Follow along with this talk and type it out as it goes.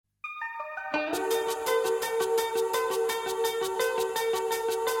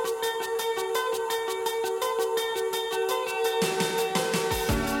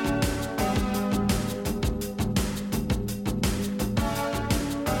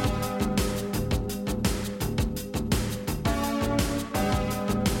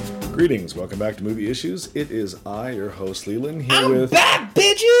Greetings, welcome back to Movie Issues. It is I, your host Leland, here I'm with... back,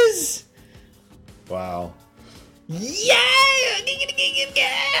 bitches! Wow. Yeah!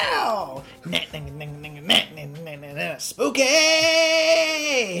 Spooky!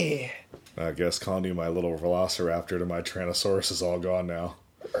 I guess calling you my little velociraptor to my Tyrannosaurus is all gone now.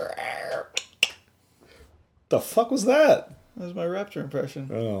 The fuck was that? That was my raptor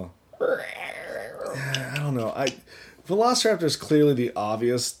impression. Oh. I don't know. Velociraptor is clearly the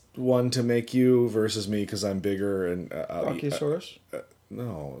obvious one to make you versus me because I'm bigger and... Brachiosaurus?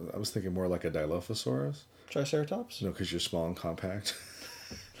 No, I was thinking more like a Dilophosaurus. Triceratops? No, because you're small and compact.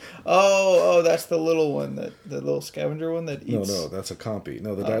 Oh, that's the little one, the little scavenger one that eats... No, that's a compy.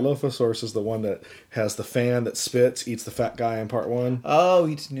 No, the Dilophosaurus is the one that has the fan that spits, eats the fat guy in part one. Oh,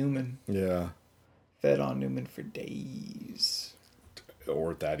 eats Newman. Yeah. Fed on Newman for days.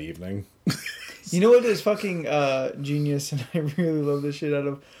 Or that evening. You know what is fucking genius, and I really love this shit out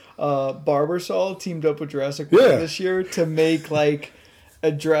of... Barbasol teamed up with Jurassic Park this year to make, like,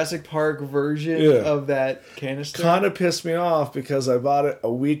 a Jurassic Park version of that canister. Kind of pissed me off because I bought it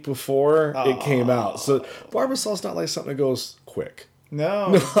a week before it came out. So Barbasol's not like something that goes quick.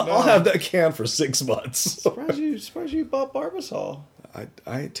 No. I'll have that can for 6 months. Surprised you bought Barbasol.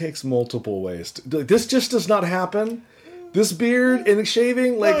 It takes multiple ways. This just does not happen. This beard and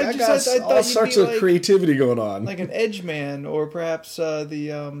shaving, like, I got all sorts of creativity going on. Like an Edgeman, or perhaps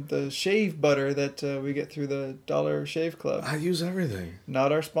the shave butter that we get through the Dollar Shave Club. I use everything.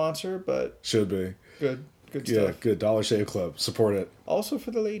 Not our sponsor, but... Should be. Good stuff. Yeah, good. Dollar Shave Club. Support it. Also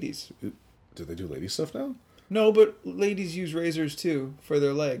for the ladies. Do they do lady stuff now? No, but ladies use razors, too, for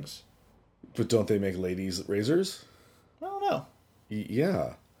their legs. But don't they make ladies razors? I don't know.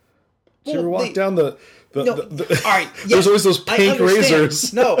 Yeah. Did you ever walk down the all right, yeah, there's always those pink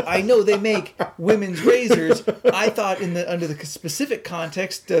razors. No, I know they make women's razors. I thought under the specific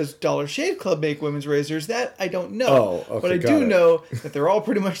context, does Dollar Shave Club make women's razors? That I don't know. Oh, okay, but I do know that they're all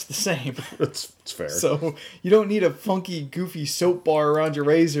pretty much the same. It's fair. So you don't need a funky, goofy soap bar around your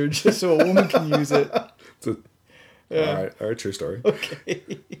razor just so a woman can use it. All right, true story.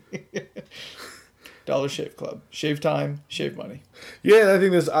 Okay. Dollar Shave Club. Shave time, shave money. Yeah, I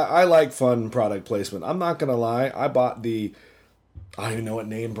think I like fun product placement. I'm not going to lie. I bought I don't even know what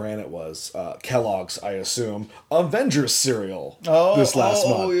name brand it was. Kellogg's, I assume. Avengers cereal this last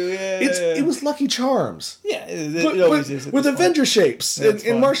month. Yeah. It was Lucky Charms. Yeah, it always is. With Avenger shapes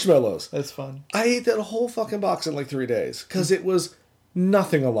and marshmallows. That's fun. I ate that whole fucking box in like 3 days because it was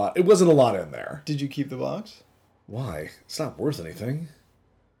nothing a lot. It wasn't a lot in there. Did you keep the box? Why? It's not worth anything.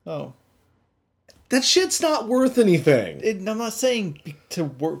 Oh. That shit's not worth anything. I'm not saying to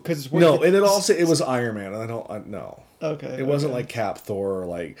work because it's worth. No, and it was Iron Man, and no. Okay. It wasn't like Cap, Thor, or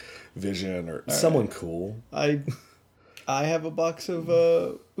like Vision, or someone cool. I have a box of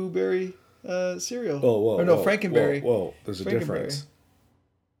Blueberry cereal. Frankenberry. Whoa, there's a difference.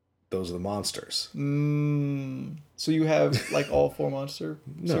 Those are the monsters. So you have like all 4 monster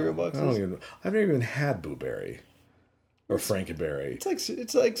cereal boxes? I've never even had Blueberry. Or Frankenberry.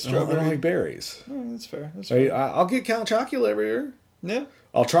 It's like strawberry. I don't like berries. Oh, that's fair. I'll get Count Chocula every year. Yeah.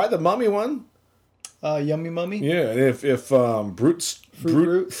 I'll try the Mummy one. Yummy Mummy. Yeah, and if Fruit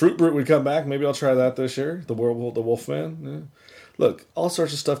Brute would come back, maybe I'll try that this year. The Wolfman. Yeah. Look, all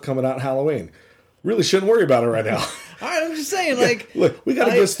sorts of stuff coming out Halloween. Really shouldn't worry about it right now. All right, I'm just saying, like... Look, we got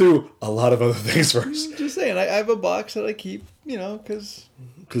to get through a lot of other things first. I'm just saying, I have a box that I keep, because...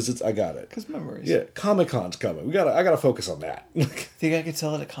 Because I got it. Because memories. Yeah, Comic-Con's coming. I got to focus on that. Think I could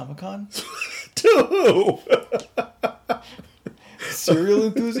sell it at Comic-Con? To who? Cereal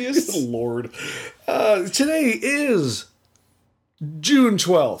enthusiasts? Lord. Today is June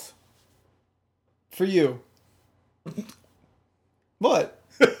 12th. For you. What?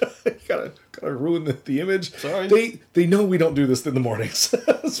 gotta ruin the image. Sorry. They know we don't do this in the mornings.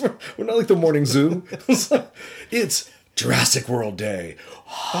 We're not like the morning zoo. It's Jurassic World Day.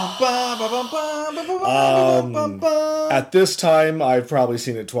 At this time, I've probably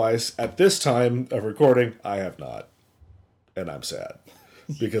seen it twice. At this time of recording, I have not. And I'm sad.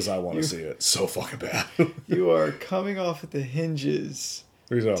 Because I want to see it so fucking bad. You are coming off at the hinges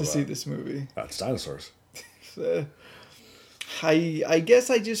to see this movie. That's dinosaurs. I guess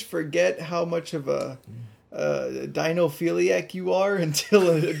I just forget how much of a dinophiliac you are until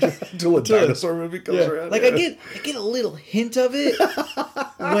a dinosaur movie comes around. Like I get a little hint of it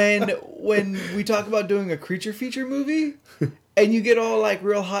when we talk about doing a creature feature movie, and you get all like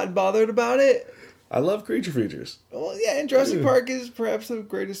real hot and bothered about it. I love creature features. Well, yeah, and Jurassic Park is perhaps the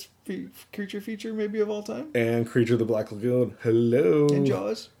greatest creature feature maybe of all time. And Creature of the Black Lagoon. Hello. And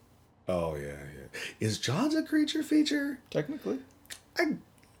Jaws. Oh, yeah. Is Jaws a creature feature? Technically.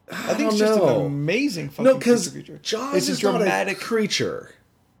 I think it's just an amazing fucking creature feature. Jaws is not a creature.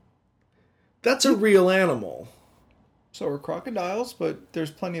 That's a real animal. So are crocodiles, but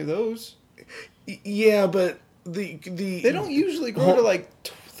there's plenty of those. Yeah, but they don't usually grow to like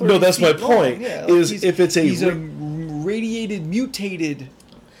 30 No, that's my point. Yeah, is if it's he's a radiated, mutated.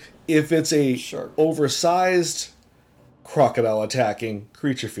 If it's a shark. Oversized crocodile attacking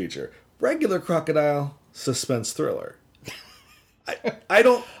creature feature, regular crocodile suspense thriller. I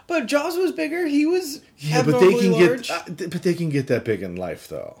don't. But Jaws was bigger. He was but they can get that big in life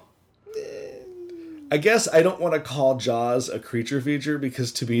though. I guess I don't want to call Jaws a creature feature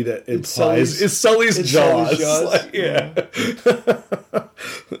because to me that implies it's Sully's Jaws. Like, yeah.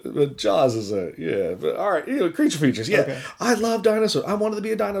 But Jaws is but all right, creature features. Yeah. Okay. I love dinosaurs. I wanted to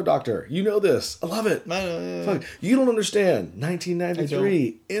be a dino doctor. You know this. I love it. I know, yeah. You don't understand.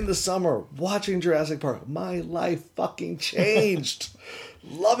 1993 in the summer watching Jurassic Park. My life fucking changed.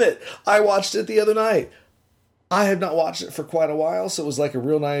 Love it. I watched it the other night. I have not watched it for quite a while, so it was like a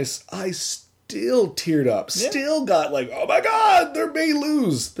real nice. I still teared up. Yeah. Still got like, oh my god, they may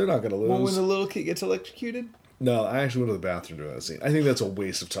lose. They're not going to lose. Well, when the little kid gets electrocuted? No, I actually went to the bathroom during that scene. I think that's a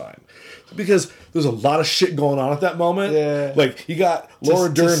waste of time. Because there's a lot of shit going on at that moment. Yeah. Like, you got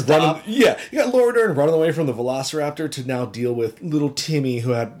Laura Dern running... Yeah, you got Laura Dern running away from the Velociraptor to now deal with little Timmy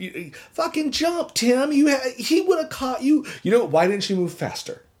who had... Fucking jump, Tim! He would have caught you. You know, why didn't she move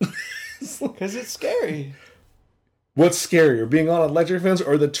faster? Because it's scary. What's scarier, being on an electric fence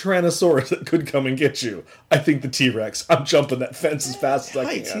or the Tyrannosaurus that could come and get you? I think the T-Rex. I'm jumping that fence as fast as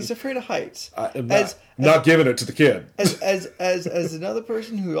I can. He's afraid of heights. I'm not giving it to the kid. As another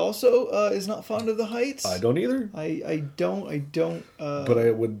person who also is not fond of the heights. I don't either. I don't. But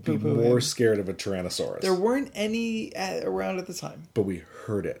I would be more scared of a Tyrannosaurus. There weren't any around at the time. But we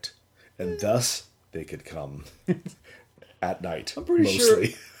heard it, and thus they could come at night. I'm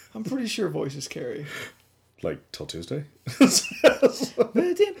pretty sure voices carry. Like, till Tuesday? But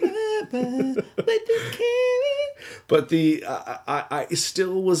I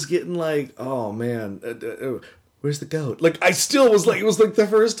still was getting like, oh man, where's the goat? Like, I still was like, it was like the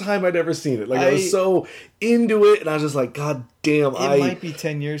first time I'd ever seen it. Like, I was so into it, and I was just like, god damn. It might be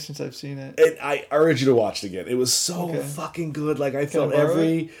 10 years since I've seen it. And I urge you to watch it again. It was so fucking good. Like, I felt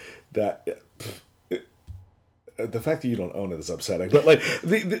the fact that you don't own it is upsetting, but like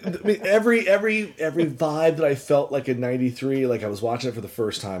every vibe that I felt like in '93, like I was watching it for the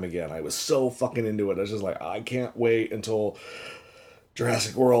first time again. I was so fucking into it. I was just like, I can't wait until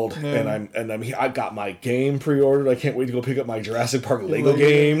Jurassic World, I got my game pre-ordered. I can't wait to go pick up my Jurassic Park Lego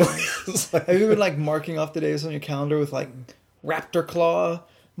game. Have you been like marking off the days on your calendar with like raptor claw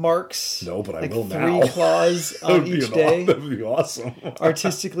marks? No, but like I will now. 3 claws on each day. That would be awesome.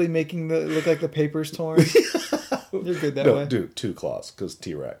 Artistically making look like the paper's torn. You're good that way. No, dude, 2 claws because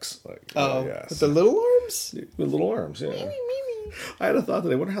T-Rex. Like, yes. With the little arms? With little arms, yeah. I had a thought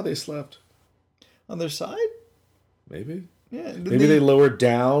today. I wonder how they slept. On their side? Maybe. Yeah. Maybe they lowered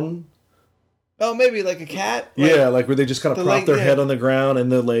down. Oh, maybe like a cat? Yeah, like where they just kind of prop their head on the ground and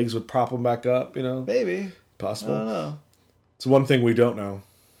the legs would prop them back up, you know? Maybe. Possible. I don't know. It's one thing we don't know.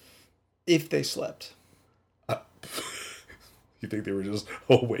 If they slept. You think they were just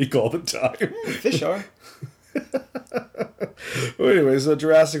awake all the time? Fish are. Well, anyway, so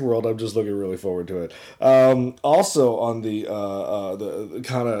Jurassic World, I'm just looking really forward to it. Also on the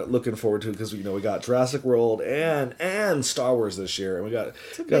kind of looking forward to it because we got Jurassic World and Star Wars this year, and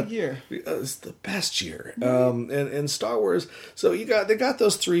it's a big year. It's the best year. And Star Wars. So they got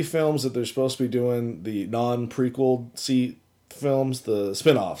those 3 films that they're supposed to be doing, the non-prequel films, the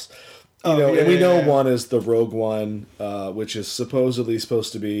spin-offs. And we know one is the Rogue One, which is supposedly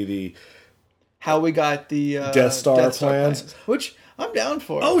supposed to be the how we got the Death Star plans, which I'm down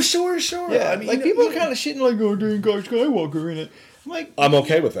for. Oh, sure. Yeah, I mean, like people are kind of shitting like, "Oh, dang, gosh, Skywalker in it." I'm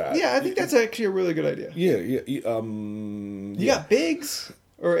okay with that. Yeah, I think that's actually a really good idea. Yeah. You got Biggs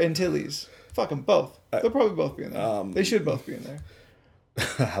or Antilles. Fuck them both. They'll probably both be in there. They should both be in there.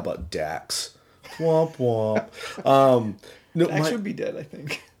 How about Dax? Womp womp. No, Dax would be dead, I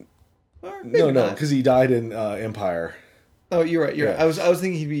think. No, because he died in Empire. Oh, you're right. Right. I was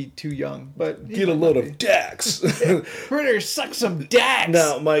thinking he'd be too young, but get a load of Dax. Critters, suck some Dax.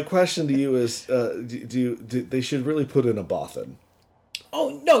 Now, my question to you is: do they should really put in a Bothan?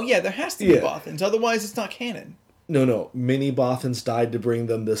 Oh no, yeah, there has to be Bothans. Otherwise, it's not canon. No. Mini Bothans died to bring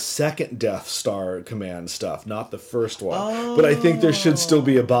them the second Death Star command stuff, not the first one. Oh. But I think there should still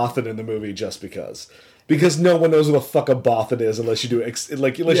be a Bothan in the movie just because. Because no one knows what the fuck a Bothan is unless you do you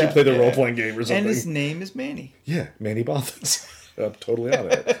play the role playing game or something. And his name is Manny. Yeah, Manny Bothans. I'm totally on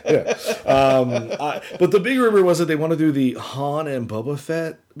it. Yeah. But the big rumor was that they want to do the Han and Boba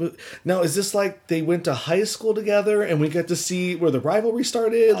Fett. But now, is this like they went to high school together and we get to see where the rivalry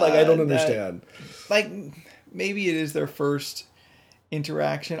started? Like, I don't understand. Maybe it is their first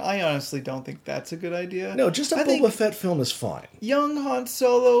interaction. I honestly don't think that's a good idea. No, just a Boba Fett film is fine. Young Han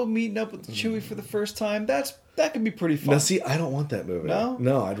Solo meeting up with Chewie for the first time, that could be pretty fun. Now, see, I don't want that movie.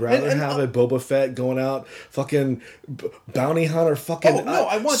 No, I'd rather have a Boba Fett going out, fucking bounty hunter, fucking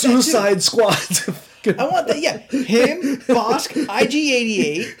I want Suicide Squad. I want that, yeah. Him, Bosk,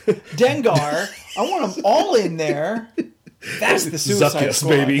 IG-88, Dengar. I want them all in there. That's the Suicide Zuckuss, Squad.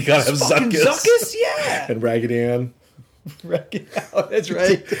 baby. You gotta have Zuckuss. Zuckuss, yeah. And Raggedy Ann. That's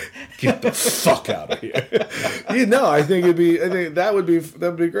right. Get the fuck out of here. I think that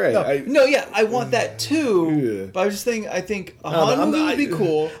would be great. I want that too. Yeah. But I was just thinking, I think a Han movie would be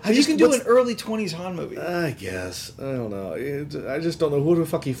cool. You can do an early 20s Han movie. I guess. I don't know. I just don't know who the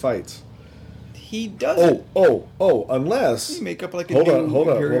fuck he fights. He doesn't. Unless you make up like a hold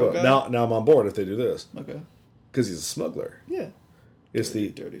on. Guy. Now I'm on board if they do this. Okay. Because he's a smuggler. Yeah. It's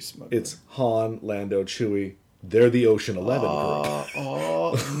dirty smuggler. It's Han, Lando, Chewie. They're the Ocean 11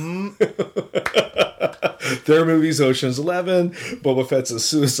 group. Their movie's Ocean's 11. Boba Fett's a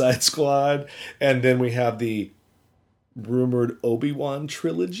Suicide Squad. And then we have the rumored Obi-Wan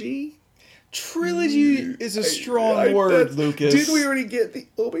trilogy. Trilogy is a strong word, Lucas. Didn't we already get the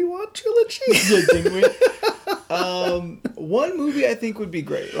Obi-Wan trilogy? Yeah, didn't we? One movie I think would be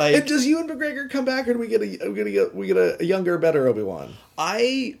great. And does Ewan McGregor come back, or do we get a younger, better Obi-Wan?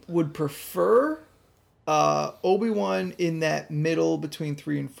 I would prefer Obi-Wan in that middle between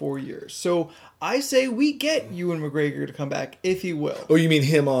 3 and 4 years. So I say we get Ewan McGregor to come back if he will. Oh, you mean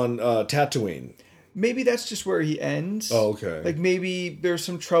him on Tatooine? Maybe that's just where he ends. Oh, okay. Like maybe there's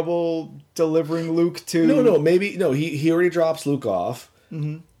some trouble delivering Luke to... No, he already drops Luke off.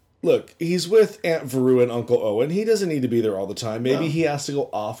 Mm-hmm. Look, he's with Aunt Veru and Uncle Owen. He doesn't need to be there all the time. Maybe he has to go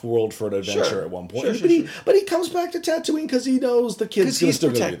off-world for an adventure at one point. But he comes back to Tatooine because he knows the kid's going to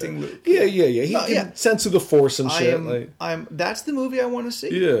still be there. Because he's protecting Luke. Yeah. He can sense of the Force and shit. That's the movie I want to see.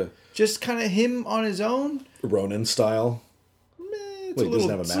 Yeah. Just kind of him on his own. Ronin style. It's a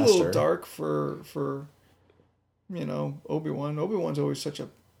little dark for Obi-Wan. Obi-Wan's always such a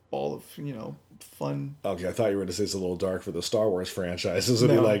ball of, fun. Okay, I thought you were going to say it's a little dark for the Star Wars franchises.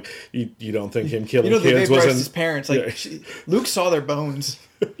 No. You don't think him killing kids wasn't... his parents. Luke saw their bones.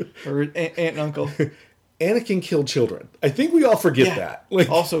 Or aunt and uncle. Anakin killed children. I think we all forget that.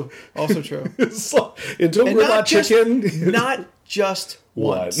 Also true. Until Robot Chicken... Not just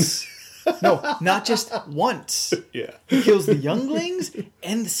once. No, not just once. Yeah. He kills the younglings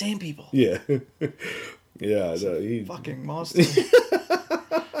and the sand people. Yeah. Yeah. He... Fucking monster.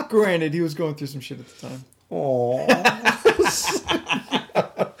 Granted, he was going through some shit at the time. Aww.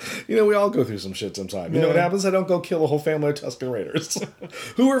 We all go through some shit sometime. You know what happens? I don't go kill a whole family of Tusken Raiders.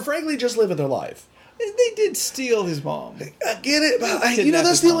 Who are frankly just living their life. They did steal his mom. I get it, but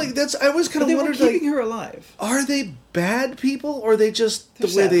that's the only. I always kind of wondered, keeping her alive. Are they bad people, or are they just the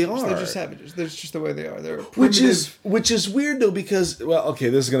way they are? They're just savages. They're just the way they are. They're which is weird though, because this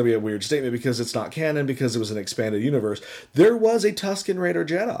is going to be a weird statement because it's not canon, because it was an expanded universe. There was a Tusken Raider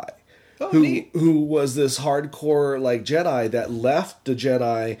Jedi. Who was this hardcore Jedi that left the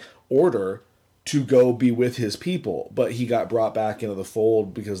Jedi Order to go be with his people, but he got brought back into the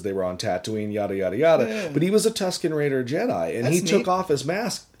fold because they were on Tatooine, yada yada yada. Yeah. But he was a Tusken Raider Jedi, and he took off his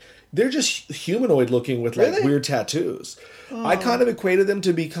mask. They're just humanoid looking with weird tattoos. I kind of equated them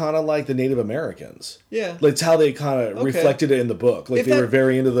to be kind of like the Native Americans. Yeah. It's how they kind of reflected it in the book. They were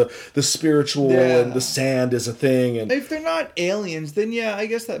very into the spiritual and the sand is a thing. And if they're not aliens, then I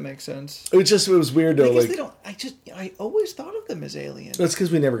guess that makes sense. It was weird though. I guess they don't. I always thought of them as aliens. That's because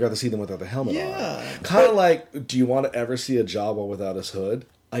we never got to see them without the helmet on. Yeah. Kind of like, do you want to ever see a Jawa without his hood?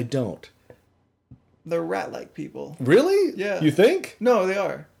 I don't. They're rat-like people. Really? Yeah. You think? No, they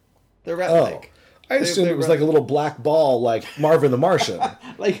are. They're rat-like. I assumed it was like a little black ball, like Marvin the Martian.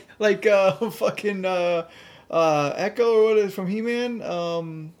 like fucking Echo or what is from He-Man?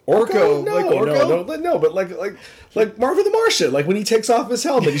 Orko? No, but like Marvin the Martian. Like when he takes off his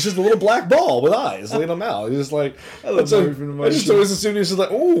helmet, he's just a little black ball with eyes leading him out. He's just like, I just always assumed he was just like,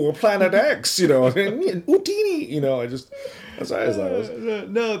 oh, Planet X, Utini, that's what I thought it was.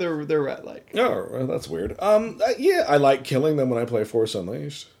 No, they're rat-like. Oh, well, that's weird. I like killing them when I play Force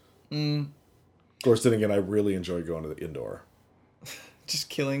Unleashed. Of course, then again, I really enjoy going to the indoor. Just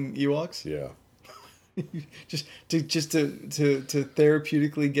killing Ewoks? Yeah. just to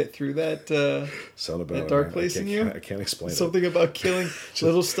therapeutically get through that that dark place in you. I can't explain something about killing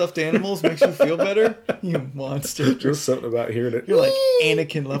little stuffed animals makes you feel better. You monster! Just something about hearing it. You're like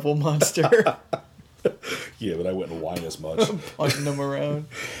Anakin level monster. Yeah, but I wouldn't whine as much. Punching them around.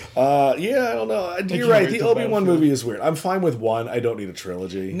 Yeah, I don't know. You're right. The Obi-Wan movie is weird. I'm fine with one. I don't need a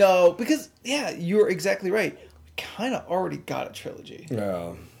trilogy. No, because you're exactly right. We kind of already got a trilogy.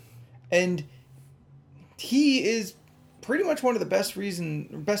 Yeah, and he is pretty much one of the best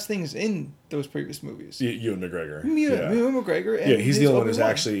things in those previous movies. Ewan McGregor. Ewan McGregor. And he's the only one who's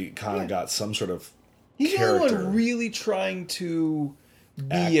actually kind of got some sort of He's character. the only one really trying to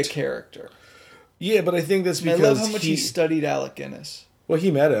be a character. Yeah, but I think that's because I love how much he studied Alec Guinness. Well, he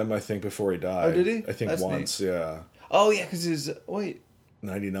met him, I think, before he died. Oh, did he? I think that's once, neat. Yeah. Oh, yeah, because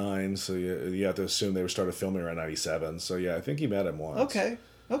 99, so you have to assume they started filming around 97. So, yeah, I think he met him once.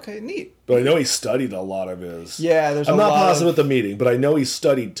 Okay, neat. But I know he studied a lot of his... Yeah, there's I'm not positive at the meeting, but I know he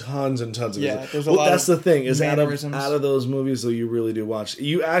studied tons and tons of his... There's a lot that's the thing, is out of those movies that you really do watch,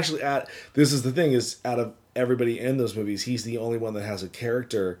 you actually... This is the thing, is out of everybody in those movies, he's the only one that has a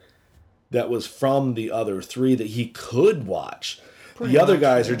character that was from the other three that he could watch. The other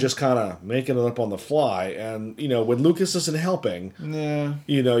guys are just kind of making it up on the fly, and when Lucas isn't helping,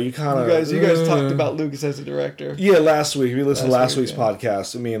 you kind of you guys talked about Lucas as a director. Yeah, last week. If you listened to last week's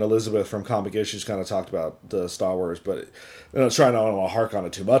podcast, me and Elizabeth from Comic Issues kind of talked about the Star Wars, but trying not to hark on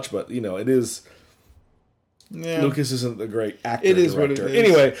it too much, but it is. Yeah. Lucas isn't the great actor. It is director. what it is.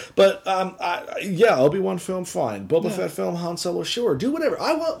 Anyway, but Obi-Wan film, fine. Boba Fett film, Han Solo, sure. Do whatever.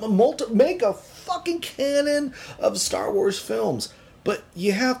 I want make a fucking canon of Star Wars films. But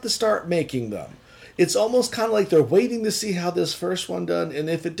you have to start making them. It's almost kind of like they're waiting to see how this first one done, and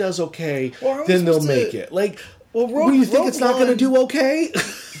if it does okay, then they'll make it. Like, you think it's not going to do okay?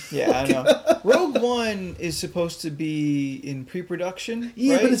 Yeah, I know. Rogue One is supposed to be in pre-production.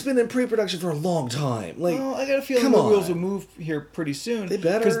 Yeah, right? but it's been in pre-production for a long time. Like, I got a feeling the wheels will move here pretty soon. They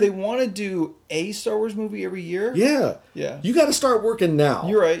better, because they want to do a Star Wars movie every year. Yeah, You got to start working now.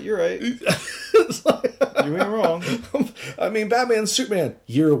 You're right. You ain't wrong. I mean, Batman, Superman,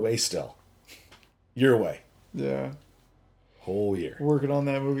 year away still. Year away. Yeah. Whole year. Working on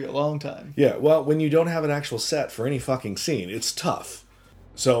that movie a long time. Yeah, well, when you don't have an actual set for any fucking scene, it's tough.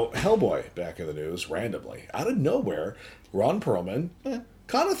 So, Hellboy, back in the news, randomly, out of nowhere, Ron Perlman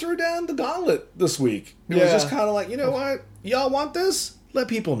kind of threw down the gauntlet this week. It was just kind of like, you know what? Y'all want this? Let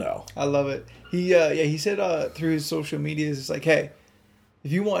people know. I love it. He said through his social medias, it's like, hey,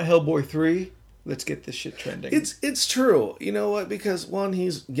 if you want Hellboy 3, let's get this shit trending. It's true. You know what? Because, one,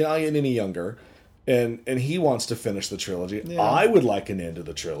 he's not getting any younger. And he wants to finish the trilogy. Yeah. I would like an end to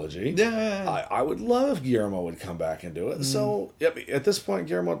the trilogy. Yeah. I would love if Guillermo would come back and do it. So, at this point,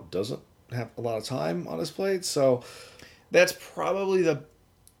 Guillermo doesn't have a lot of time on his plate. So, that's probably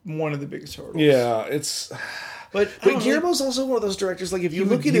one of the biggest hurdles. Yeah, it's... But Guillermo's also one of those directors, like, if you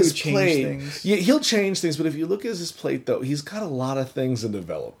look at his plate... He'll change things, but if you look at his plate, though, he's got a lot of things in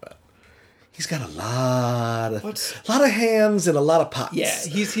development. He's got a lot of hands and a lot of pots. Yeah,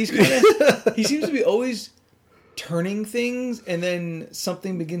 he's kind of... he seems to be always turning things, and then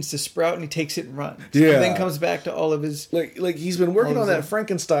something begins to sprout, and he takes it and runs. Yeah. And then comes back to all of his... Like he's been working on that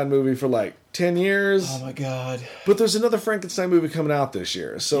Frankenstein movie for, 10 years. Oh, my God. But there's another Frankenstein movie coming out this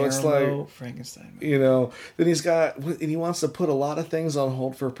year. So it's like... Frankenstein movie. Then he's got... And he wants to put a lot of things on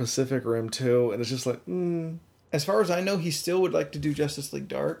hold for Pacific Rim, too. And it's just like, As far as I know, he still would like to do Justice League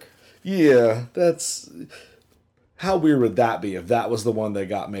Dark. Yeah, that's... How weird would that be if that was the one that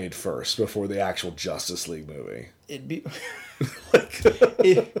got made first before the actual Justice League movie? It'd be...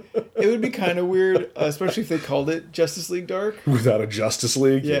 it would be kind of weird, especially if they called it Justice League Dark. Without a Justice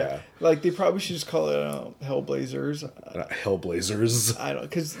League? Yeah. Like, they probably should just call it Hellblazers. Hellblazers? I don't know,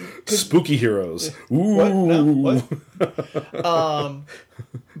 because... Spooky heroes. Yeah. Ooh. What?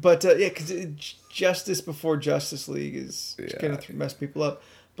 But, because Justice before Justice League is going to mess people up.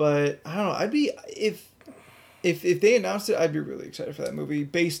 But I don't know. I'd be if they announced it, I'd be really excited for that movie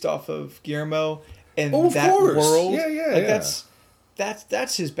based off of Guillermo and that world. Yeah.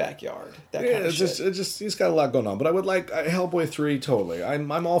 That's his backyard. That kind of shit. It just he's got a lot going on. But I would like Hellboy 3 totally.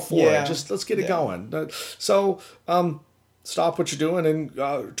 I'm all for it. Just let's get it going. So stop what you're doing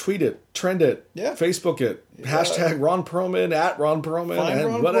and tweet it, trend it, Facebook it, hashtag Ron Perlman @Ron Perlman and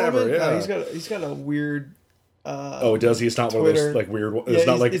Ron whatever. Perlman? No, he's got a weird. Does he? It's not Twitter. One of those weird. It's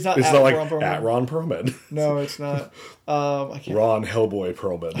not like Ron Perlman. No, it's not. I can't. Ron Hellboy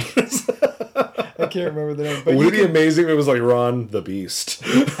Perlman. I can't remember the name. But would it be amazing if it was like Ron the Beast?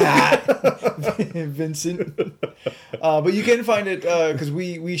 Vincent. But you can find it because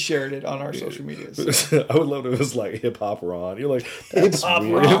we shared it on our social medias. So. I would love if it was like Hip Hop Ron. You're like, that's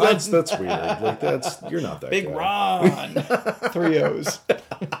weird. That's weird. Like you're not that Big guy. Ron. 3 O's.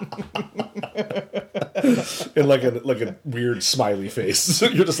 And like a weird smiley face.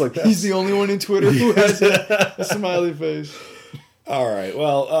 You're just like that. He's the only one in Twitter who has a smiley face. All right.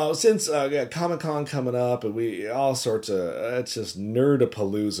 Well, since Comic-Con coming up and we all sorts of it's just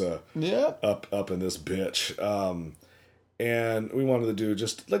nerdapalooza up in this bitch. And we wanted to do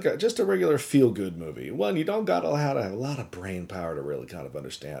just a regular feel-good movie. One, you don't got to have a lot of brain power to really kind of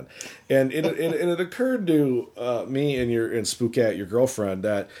understand. And it occurred to me and Spookat, your girlfriend,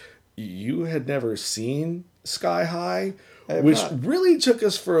 that you had never seen Sky High, which really took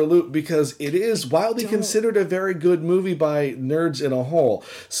us for a loop because it is widely considered a very good movie by nerds in a whole.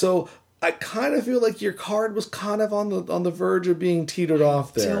 So I kind of feel like your card was kind of on the verge of being teetered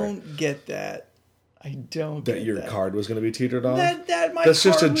off there. I don't get that. I don't get that your card was going to be teetered on. That's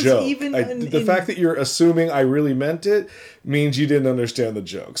just a joke. The fact that you're assuming I really meant it means you didn't understand the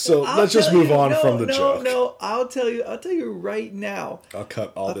joke. So let's just move on from the joke. No, I'll tell you right now. I'll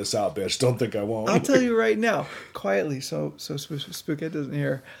cut all this out, bitch. Don't think I won't. I'll tell you right now, quietly, so Spooket doesn't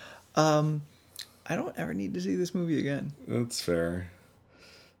hear. I don't ever need to see this movie again. That's fair.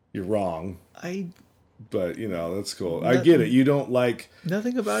 You're wrong. But that's cool. I get it. You don't like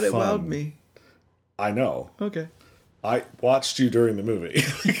nothing about it wowed me. I know. Okay. I watched you during the movie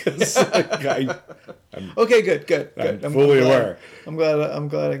because okay, good. I'm fully aware. I'm glad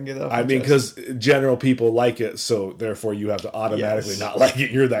I can get that off I mean, because general people like it, so therefore you have to automatically not like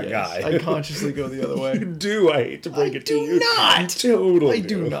it. You're that guy. I consciously go the other way. You do. I hate to break it to you. Not. Totally. I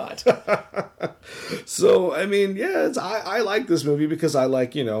do not. So I mean, I like this movie because I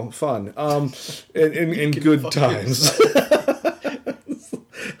like fun, and good times.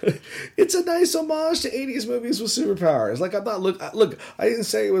 It's a nice homage to 80s movies with superpowers. Like, I'm not look. I didn't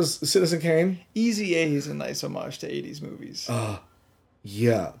say it was Citizen Kane. Easy A is a nice homage to 80s movies.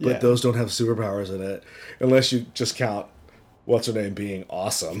 Yeah, but those don't have superpowers in it, unless you just count what's her name being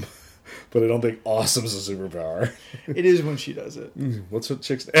awesome. But I don't think awesome's a superpower. It is when she does it. What's her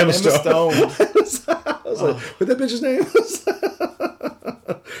chick's name? Emma Stone. I was like, what that bitch's name?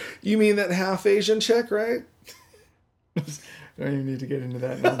 You mean that half Asian chick, right? I don't even need to get into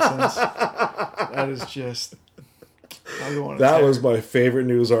that nonsense. That is just... That was my favorite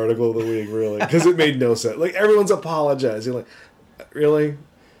news article of the week, really. Because it made no sense. Like, everyone's apologizing. Like, really?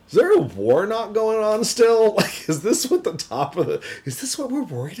 Is there a war not going on still? Like, is this what the top of the... Is this what we're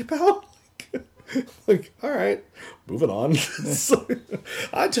worried about? Like, all right, moving on.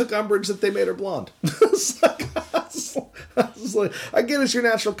 I took umbrage that they made her blonde. I was like, I get it's your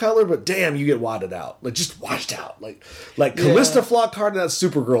natural color, but damn, you get wadded out. Like, just washed out. Like Callista Flockhart and that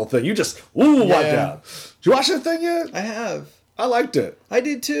Supergirl thing. You just, wiped out. Did you watch that thing yet? I have. I liked it. I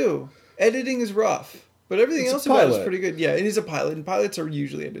did too. Editing is rough. But everything else about it is pretty good. Yeah, it is a pilot, and pilots are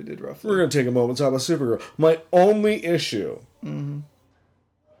usually edited roughly. We're going to take a moment to talk about Supergirl. My only issue... Mm-hmm.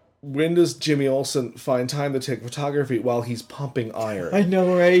 When does Jimmy Olsen find time to take photography while he's pumping iron? I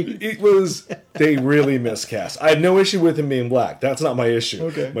know, right? They really miscast. I have no issue with him being black. That's not my issue.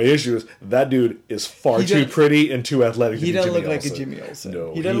 Okay. My issue is that dude is far too pretty and too athletic to be Jimmy Olsen. He doesn't look like a Jimmy Olsen.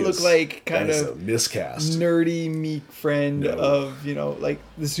 No, he doesn't look like kind of a miscast. Nerdy, meek friend of, like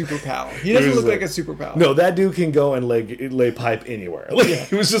the super pal. He doesn't look like a super pal. No, that dude can go and lay pipe anywhere. Like,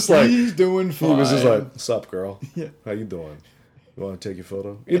 he was just like... He's doing fine. He was just like, sup, girl? Yeah. How you doing? You want to take your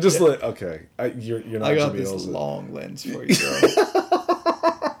pphoto? You're just like, okay, you're not. I got Jimmy this Olsen. long lens for you,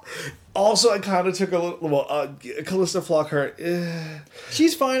 girl. Also, I kind of took a little. Well, Callista Flockhart.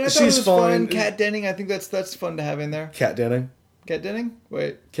 She's fine. I thought it was fun. Kat Denning. I think that's fun to have in there. Kat Denning. Kat Denning.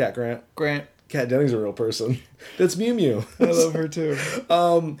 Wait. Kat Grant. Kat Denning's a real person. That's Mew Mew. I love her too.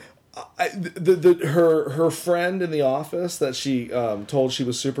 Her friend in the office that she told she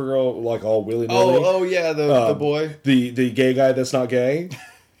was Supergirl, like all willy nilly. Oh yeah, the boy, the gay guy that's not gay.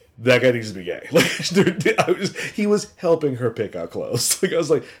 That guy needs to be gay. Like, he was helping her pick out clothes. Like, I was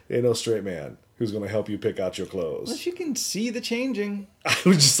like, ain't no straight man who's going to help you pick out your clothes. Unless you can see the changing. I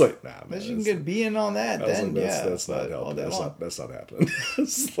was just like, nah, man. Unless you can get be in on that, then like, yeah. That's not helping. That's not happening.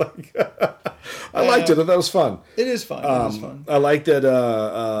 It's like, I liked it. That was fun. It is fun. It is fun. I like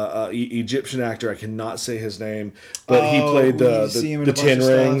that Egyptian actor. I cannot say his name, but he played the Ten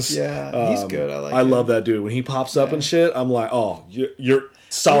Rings. Yeah, he's good. I love that dude. When he pops up and shit, I'm like, oh, you're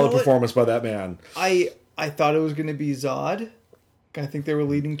solid performance by that man. I thought it was going to be Zod. I think they were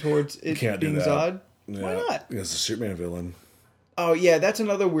leading towards it being Zod. Yeah. Why not? It's a Superman villain. Oh, yeah, that's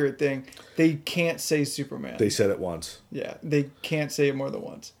another weird thing. They can't say Superman. They said it once. Yeah, they can't say it more than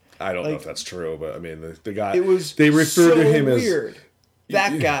once. I don't know if that's true, but I mean, the guy... It was they refer to him weird.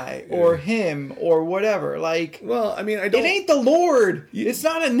 That guy, or him, or whatever. Like, well, I mean, I don't... It ain't the Lord. It's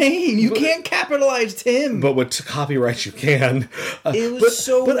not a name. You can't capitalize Tim. But with copyright, you can. It was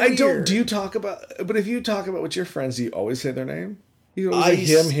so weird. I don't... Do you talk about... But if you talk about with your friends, do you always say their name? You always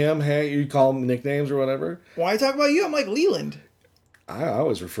say him, hey, you call them nicknames or whatever? Why I talk about you? I'm like Leland. I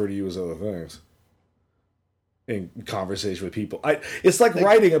always refer to you as other things in conversation with people. It's like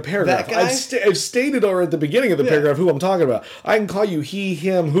writing a paragraph. I've stated already at the beginning of the paragraph who I'm talking about. I can call you he,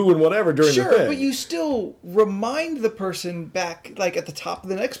 him, who, and whatever during the thing. Sure, but you still remind the person back, like at the top of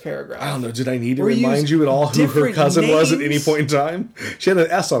the next paragraph. I don't know. Did I need to remind you at all who her cousin was at any point in time? She had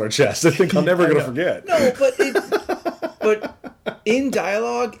an S on her chest. I think I'm never going to forget. No, but in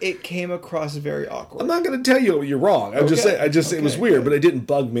dialogue, it came across very awkward. I'm not going to tell you you're wrong. I'm just saying. It was weird, but it didn't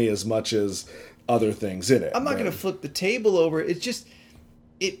bug me as much as other things in it. I'm not going to flip the table over. It just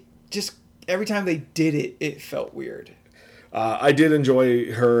every time they did it, it felt weird. I did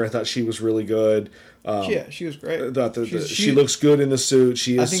enjoy her. I thought she was really good. Yeah, she was great. I thought she looks good in the suit.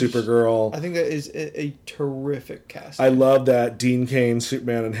 She is Supergirl. I think that is a terrific cast. I love that Dean Cain,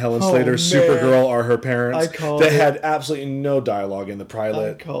 Superman, and Helen Slater, Supergirl, are her parents. That had absolutely no dialogue in the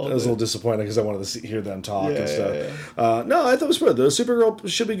pilot. I was a little disappointed because I wanted to hear them talk and stuff. No, I thought it was good. The Supergirl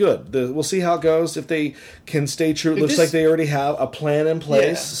should be good. We'll see how it goes. If they can stay true, it looks like they already have a plan in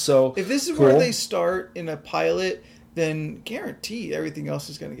place. Yeah. So if this is where they start in a pilot, then guaranteed everything else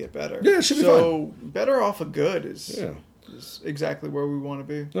is going to get better. Yeah, it should be fun. So better off of good is exactly where we want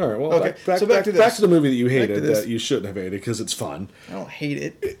to be. All right, well, okay. back to the movie that you hated that you shouldn't have hated because it's fun. I don't hate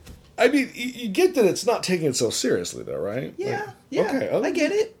it. I mean, you get that it's not taking it so seriously, though, right? Yeah, Okay, I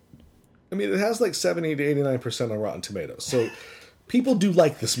get it. I mean, it has like 70 to 89% on Rotten Tomatoes, so people do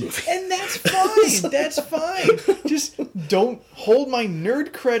like this movie. And that's fine. That's fine. Just don't hold my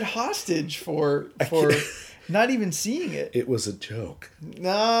nerd cred hostage for not even seeing it. It was a joke.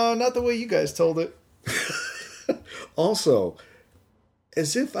 No, not the way you guys told it. Also,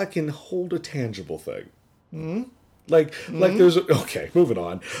 as if I can hold a tangible thing. Like there's... Okay, moving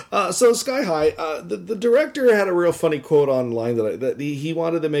on. So Sky High, the director had a real funny quote online that he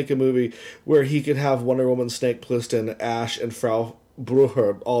wanted to make a movie where he could have Wonder Woman, Snake Plissken, Ash, and Frau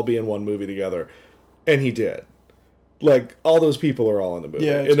Brucher all be in one movie together. And he did. Like, all those people are all in the movie.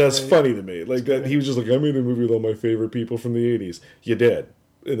 Yeah, and that's funny to me. Like, that he was just like, I made a movie with all my favorite people from the 80s. You did.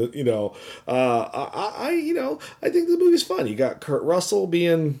 And, I think the movie's fun. You got Kurt Russell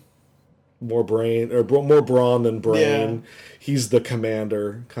being more brawn than brain. Yeah. He's the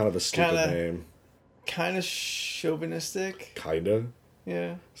commander. Kind of a stupid name. Kind of chauvinistic. Kinda.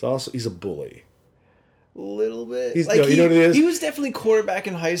 Yeah. He's a bully. Little bit. You know what it is? He was definitely quarterback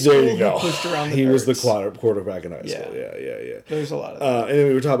in high school. There you go. He pushed around the He was the nerds. quarterback in high school. Yeah. There's a lot of that. And then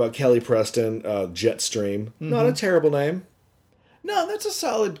we were talking about Kelly Preston, Jetstream. Mm-hmm. Not a terrible name. No, that's a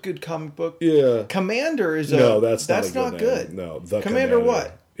solid, good comic book. Yeah. Commander is that's not good. No, the Commander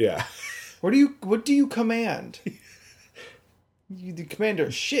what? Yeah. What do you command? The commander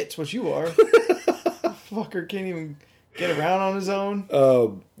of shit's what you are. Fucker can't even get around on his own.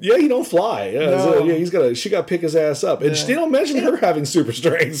 He don't fly. She got to pick his ass up, and they don't mention her having super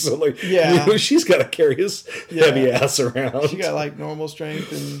strength. So she's got to carry his heavy ass around. She got like normal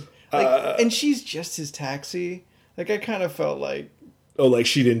strength, and and she's just his taxi. Like I kind of felt like. Oh, like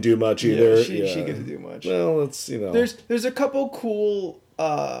she didn't do much either. She get to do much. Well, it's There's a couple cool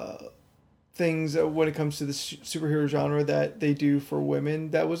things when it comes to the superhero genre that they do for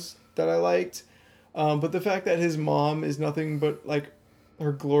women that I liked. But the fact that his mom is nothing but like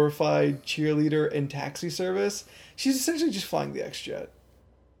her glorified cheerleader and taxi service, she's essentially just flying the X-Jet.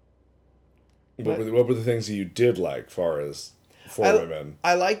 What were the things that you did like for women?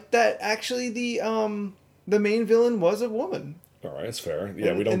 I liked that actually the main villain was a woman. All right, that's fair.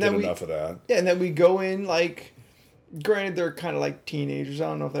 Yeah, we don't get enough of that. Yeah, and then we go in like, granted they're kind of like teenagers. I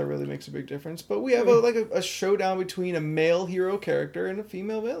don't know if that really makes a big difference, but we have a showdown between a male hero character and a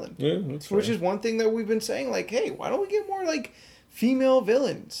female villain. Yeah, that's fair. Which is one thing that we've been saying, like, hey, why don't we get more like female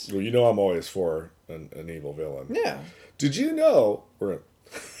villains? Well, I'm always for an evil villain. Yeah. Did you know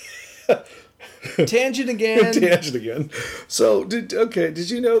Tangent again. So did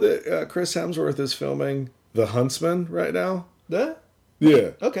you know that Chris Hemsworth is filming The Huntsman right now?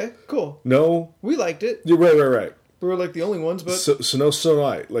 Yeah. Okay, cool. No. We liked it. Yeah, right. We were like the only ones, but... So do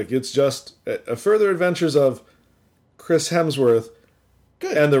I. Like, it's just a further adventures of Chris Hemsworth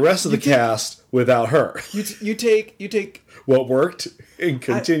and the rest of the cast without her. You take... What worked and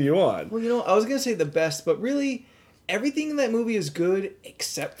continue on. Well, I was going to say the best, but really, everything in that movie is good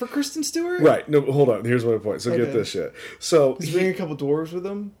except for Kristen Stewart. Right. No, hold on. Here's my point. So get this shit. So he's bringing a couple dwarves with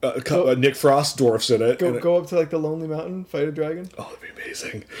him. Nick Frost dwarfs in it. Go up to like the Lonely Mountain, fight a dragon. Oh, that'd be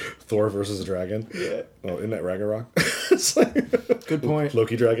amazing. Thor versus a dragon. Yeah. Oh, isn't that Ragnarok? It's like, good point.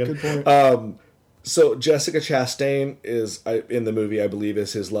 Loki dragon. Good point. So Jessica Chastain is in the movie, I believe,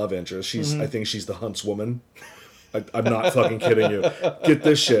 is his love interest. She's, I think she's the huntswoman. I'm not fucking kidding you. Get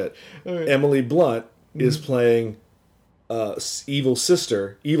this shit. Right. Emily Blunt is playing evil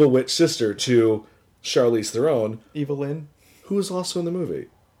witch sister to Charlize Theron. Evelyn. Who is also in the movie.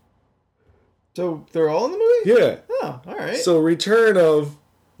 So they're all in the movie? Yeah. Oh, all right. So return of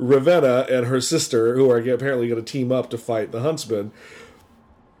Ravenna and her sister, who are apparently going to team up to fight the huntsman.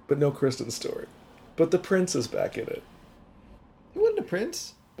 But no Kristen Stewart. But the prince is back in it. He wasn't a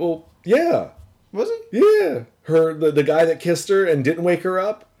prince? Well, yeah. Was he? Yeah. The guy that kissed her and didn't wake her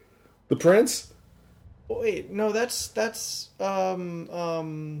up? The prince? Wait, no, that's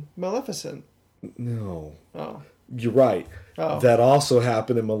Maleficent. No. Oh. You're right. Oh. That also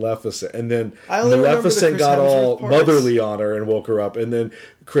happened in Maleficent. And then Maleficent got all motherly on her and woke her up. And then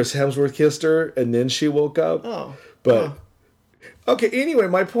Chris Hemsworth kissed her and then she woke up. Oh. But, okay, anyway,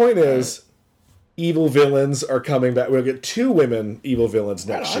 my point is, evil villains are coming back. We'll get 2 women evil villains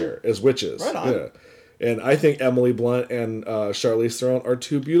next year as witches. Right on. Yeah. And I think Emily Blunt and Charlize Theron are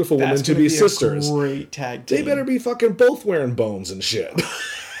 2 beautiful women to be sisters. Great tag team. They better be fucking both wearing bones and shit.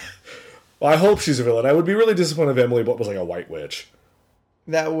 Well, I hope she's a villain. I would be really disappointed if Emily Blunt was like a white witch.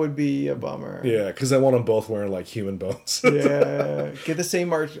 That would be a bummer. Yeah, because I want them both wearing like human bones. Yeah, get the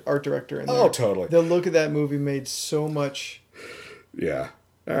same art director in there. Oh, totally. The look of that movie made so much. Yeah.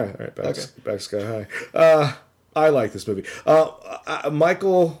 All right. Back Sky High. I like this movie.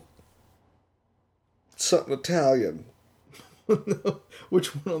 Michael. Something Italian.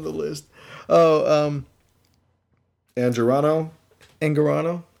 Which one on the list? Oh, Angarano.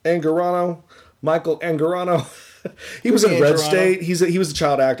 Michael Angarano. He was in Red State. He was a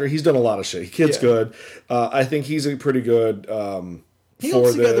child actor. He's done a lot of shit. Kid's good. I think he's a pretty good. He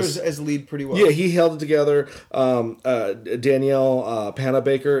holds together as lead pretty well. Yeah, he held it together. Danielle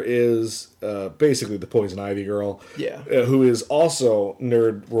Panabaker is basically the Poison Ivy girl. Yeah. Who is also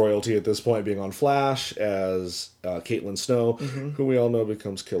nerd royalty at this point, being on Flash as Caitlin Snow, who we all know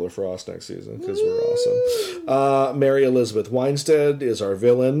becomes Killer Frost next season because we're awesome. Mary Elizabeth Winstead is our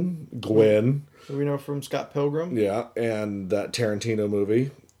villain, Gwen. Who we know from Scott Pilgrim. Yeah, and that Tarantino movie,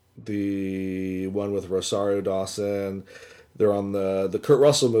 the one with Rosario Dawson. They're on the Kurt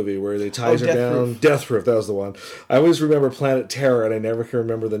Russell movie where they ties her down. Death Proof, that was the one. I always remember Planet Terror, and I never can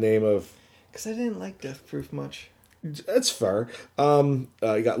remember the name of... Because I didn't like Death Proof much. That's fair. You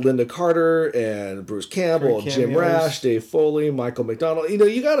got Linda Carter and Bruce Campbell, Jim Rash, Dave Foley, Michael McDonald.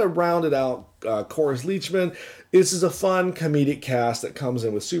 You got to round it out. Cloris Leachman. This is a fun comedic cast that comes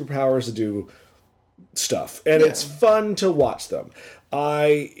in with superpowers to do stuff. And it's fun to watch them.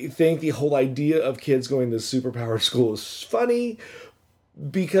 I think the whole idea of kids going to superpowered school is funny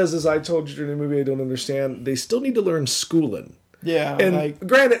because, as I told you during the movie, I don't understand. They still need to learn schooling. Yeah, and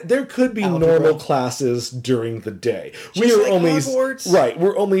granted, there could be normal classes during the day. We are only Hogwarts.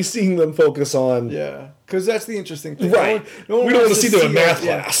 We're only seeing them focus on because that's the interesting thing. Right, no one we don't want to see them in math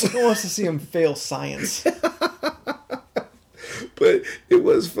class. No one wants to see them fail science. But it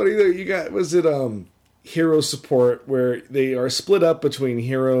was funny though. Hero support where they are split up between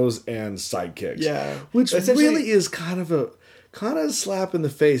heroes and sidekicks. Yeah. Which really is kind of a slap in the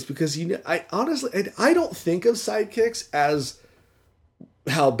face because I honestly I don't think of sidekicks as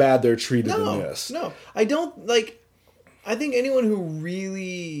how bad they're treated in this. No. I don't I think anyone who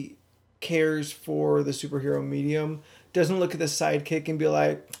really cares for the superhero medium doesn't look at the sidekick and be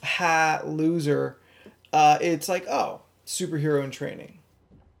like, ha, loser. It's like, oh, superhero in training.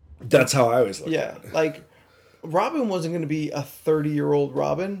 That's how I always look at it. Like, Robin wasn't going to be a 30-year-old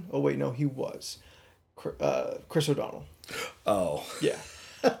Robin. Oh, wait, no, he was. Chris O'Donnell. Oh. Yeah.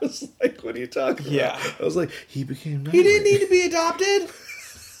 I was like, what are you talking about? Yeah. I was like, he became Nightwing. He didn't need to be adopted.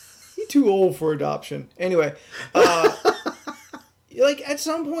 He's too old for adoption. Anyway, at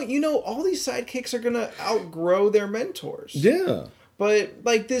some point, all these sidekicks are going to outgrow their mentors. Yeah. But,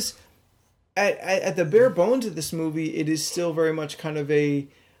 this... At the bare bones of this movie, it is still very much kind of a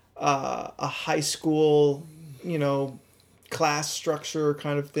high school, class structure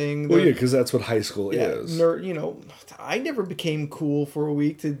kind of thing. Well, yeah, because that's what high school is. I never became cool for a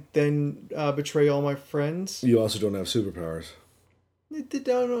week to then betray all my friends. You also don't have superpowers. It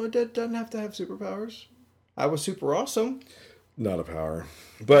doesn't have to have superpowers. I was super awesome. Not a power,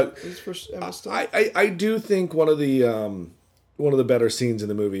 but I do think one of the better scenes in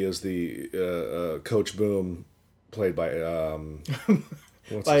the movie is the Coach Boom played by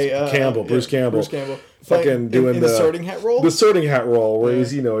Campbell, Bruce Campbell. Bruce Campbell. Fucking doing the Sorting Hat role? The Sorting Hat role, where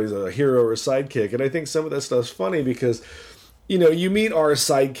he's a hero or a sidekick. And I think some of that stuff's funny because, you meet our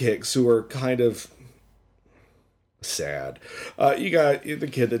sidekicks who are kind of sad. You got the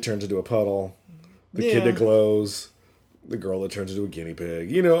kid that turns into a puddle, the kid that glows, the girl that turns into a guinea pig.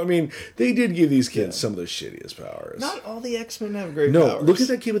 They did give these kids some of the shittiest powers. Not all the X-Men have great powers. No, look at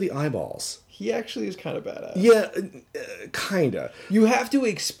that kid with the eyeballs. He actually is kind of badass. Yeah, kinda. You have to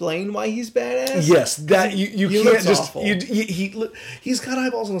explain why he's badass. Yes, that you can't just. He's got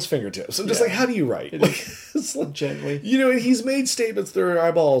eyeballs on his fingertips. I'm just like, how do you write? It's like, gently. He's made statements that there are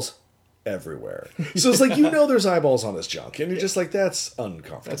eyeballs everywhere. So it's like there's eyeballs on this junk, and you're just like, that's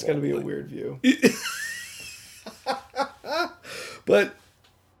uncomfortable. That's gonna be a weird view. But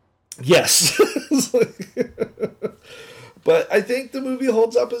yes. But I think the movie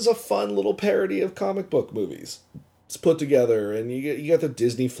holds up as a fun little parody of comic book movies. It's put together, and you got the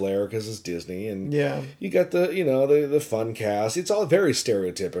Disney flair because it's Disney, and you got the fun cast. It's all very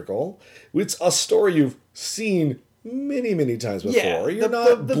stereotypical. It's a story you've seen many times before. Yeah, you're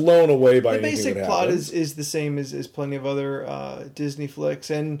not blown away by anything that happens. The basic plot is the same as plenty of other Disney flicks,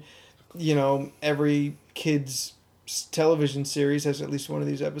 and every kid's television series has at least one of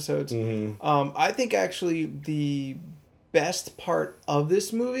these episodes. Mm-hmm. I think actually the best part of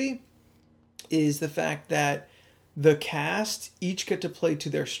this movie is the fact that the cast each get to play to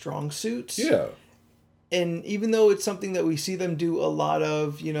their strong suits. Yeah. And even though it's something that we see them do a lot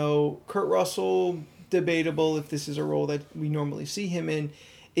of, Kurt Russell, debatable if this is a role that we normally see him in,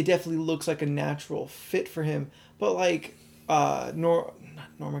 it definitely looks like a natural fit for him. But like Kevin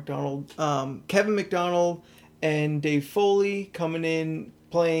McDonald and Dave Foley coming in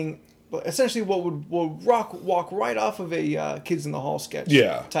playing essentially what would walk right off of a Kids in the Hall sketch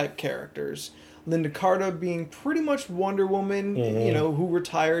type characters. Linda Carter being pretty much Wonder Woman, who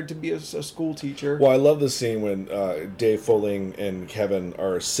retired to be a school teacher. Well, I love the scene when Dave Foley and Kevin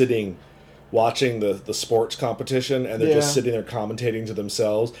are sitting watching the sports competition, and they're just sitting there commentating to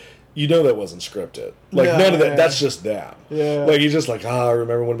themselves. That wasn't scripted. None of that. That's just them. Yeah. He's just like, I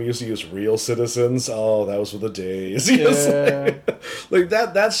remember when we used to use real citizens. Oh, that was for the days.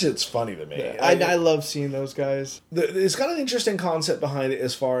 That shit's funny to me. Yeah. I love seeing those guys. It's got an interesting concept behind it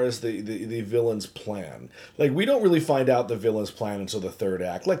as far as the villain's plan. We don't really find out the villain's plan until the third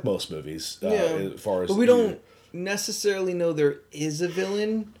act, like most movies. As far as but we don't necessarily know there is a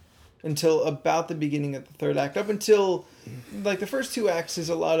villain until about the beginning of the third act. Up until the first two acts is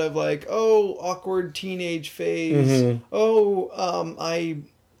a lot of awkward teenage phase. Mm-hmm. I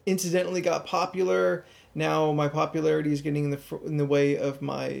incidentally got popular. Now my popularity is getting in the way of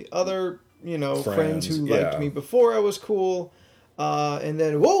my other friends who liked me before I was cool. And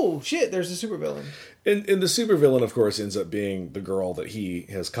then whoa shit, there's a supervillain. And the supervillain, of course, ends up being the girl that he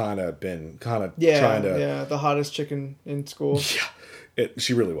has trying to the hottest chick in school. Yeah.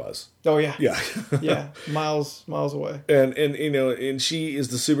 She really was. Oh yeah, yeah, miles away. And she is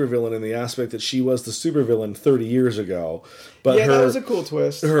the supervillain in the aspect that she was the supervillain 30 years ago. But that was a cool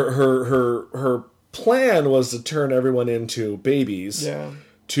twist. Her plan was to turn everyone into babies. Yeah.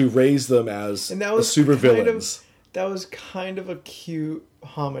 To raise them as supervillains. That was kind of a cute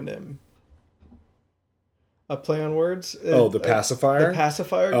homonym. A play on words. The pacifier? The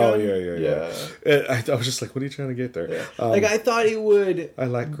pacifier gun? Oh, yeah. I was just like, what are you trying to get there? Yeah. I thought it would... I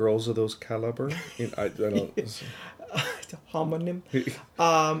like girls of those caliber. I don't... Homonym.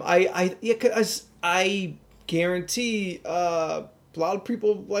 I guarantee a lot of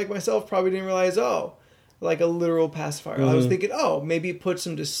people like myself probably didn't realize, a literal pacifier. Mm-hmm. I was thinking, maybe it puts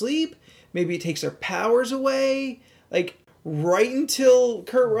them to sleep. Maybe it takes their powers away. Right until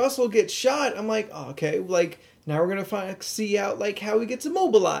Kurt Russell gets shot, I'm like, okay, now we're gonna see out how he gets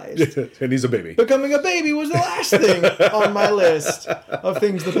immobilized. And he's a baby. Becoming a baby was the last thing on my list of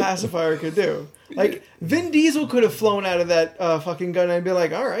things the pacifier could do. Vin Diesel could have flown out of that fucking gun and be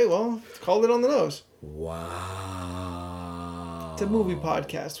like, all right, well, call it on the nose. Wow. It's a movie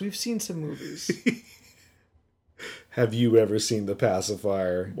podcast. We've seen some movies. Have you ever seen the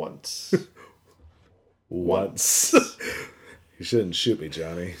pacifier? Once. Once. You shouldn't shoot me,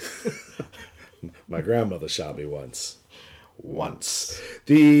 Johnny. My grandmother shot me once. And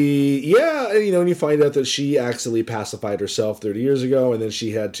you find out that she accidentally pacified herself 30 years ago, and then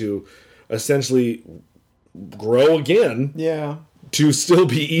she had to essentially grow again. Yeah. To still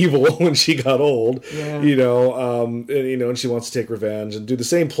be evil when she got old. Yeah. And she wants to take revenge and do the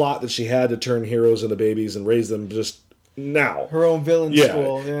same plot that she had to turn heroes into babies and raise them just now. Her own villain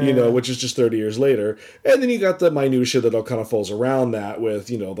school. Yeah. You know, which is just 30 years later. And then you got the minutia that all kind of falls around that with,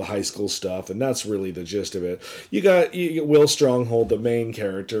 you know, the high school stuff. And that's really the gist of it. You got Will Stronghold, the main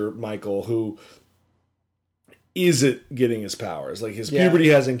character, Michael, who isn't getting his powers. Like, his puberty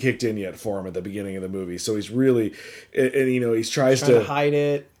hasn't kicked in yet for him at the beginning of the movie. So he's really, and you know, he's trying to hide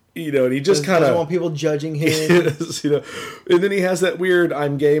it. You know, and he just kind of doesn't want people judging him. You know, and then he has that weird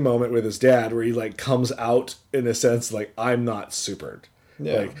 "I'm gay" moment with his dad, where he like comes out in a sense like, "I'm not supered,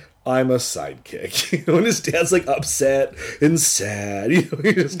 like I'm a sidekick." You know, and his dad's like upset and sad. You know,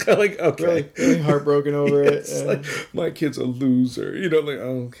 he's just kind of like, okay, really heartbroken over it. Yeah. Like, my kid's a loser. You know, like,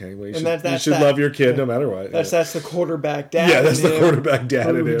 oh, okay, well, you should love your kid no matter what. That's the quarterback dad. Yeah, that's the quarterback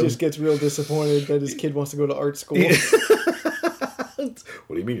dad. Who just gets real disappointed that his kid wants to go to art school. Yeah.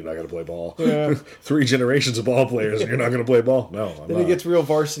 What do you mean you're not going to play ball? Yeah. 3 generations of ball players and you're not going to play ball? No, I'm then not. He gets real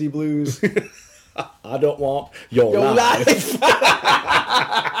varsity blues. I don't want your life.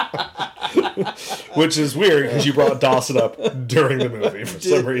 Which is weird because you brought Dawson up during the movie for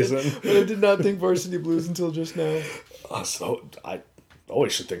some reason. But I did not think Varsity Blues until just now. So I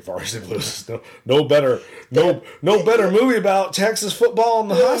always should think Varsity Blues. No better movie about Texas football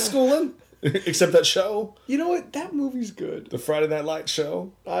and the high schooling. Except that show. You know what? That movie's good. The Friday Night Lights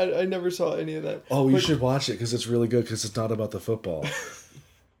show. I never saw any of that. Oh, you should watch it because it's really good because it's not about the football.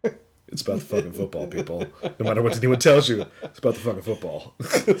 It's about the fucking football, people. No matter what anyone tells you, it's about the fucking football.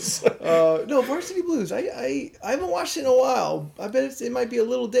 No, Varsity Blues. I haven't watched it in a while. I bet it might be a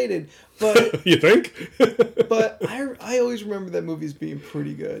little dated. But you think? But I always remember that movie as being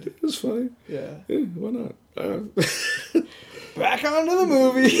pretty good. It was funny. Yeah. Why not? Back onto the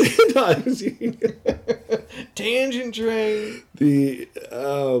movie. Tangent train.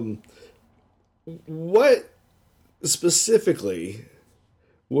 What specifically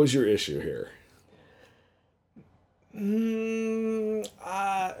was your issue here? All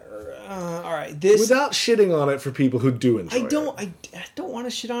right. This, without shitting on it for people who do enjoy it. I don't want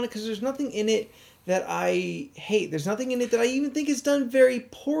to shit on it because there's nothing in it that I hate. There's nothing in it that I even think is done very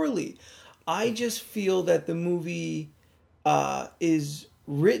poorly. I just feel that the movie is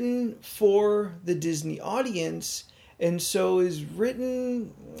written for the Disney audience, and so is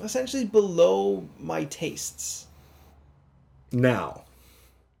written essentially below my tastes. Now.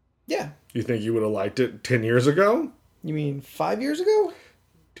 Yeah. You think you would have liked it 10 years ago? You mean 5 years ago?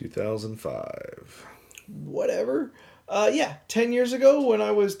 2005. Whatever. Yeah, 10 years ago when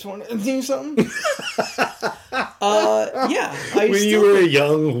I was 20-something. Yeah. When you were a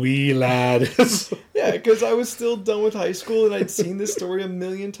young wee lad. Yeah, because I was still done with high school and I'd seen this story a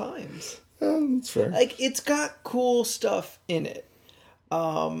million times. That's fair. Like, it's got cool stuff in it.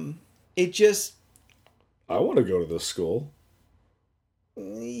 It just... I want to go to this school.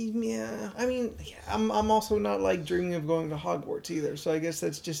 Yeah, I mean, I'm also not like dreaming of going to Hogwarts either. So I guess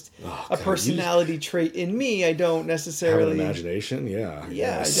that's just a personality trait in me. I don't necessarily have an imagination. Yeah.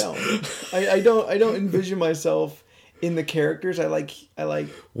 Yeah, yes. I don't envision myself in the characters. I like.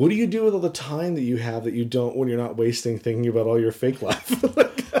 What do you do with all the time that you have that you don't when you're not wasting thinking about all your fake life?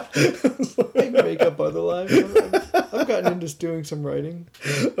 I make up other lives. I've gotten into doing some writing.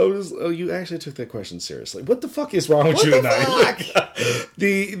 You actually took that question seriously. What the fuck is wrong with you tonight?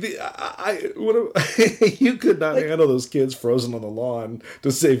 You could not handle those kids frozen on the lawn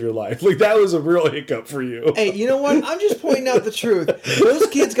to save your life. Like, that was a real hiccup for you. Hey, you know what? I'm just pointing out the truth. Those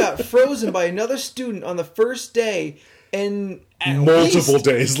kids got frozen by another student on the first day, and multiple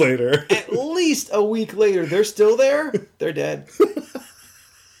days later, at least a week later, they're still there. They're dead.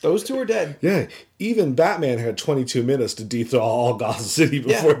 Those two are dead. Yeah, even Batman had 22 minutes to dethaw all Gotham City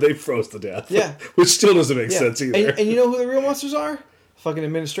before they froze to death. Yeah. Which still doesn't make sense either. And you know who the real monsters are? Fucking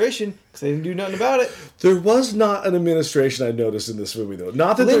administration, because they didn't do nothing about it. There was not an administration I noticed in this movie, though.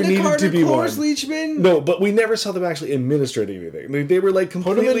 Not that there needed to be one. Leachman. No, but we never saw them actually administrate anything. I mean, they were like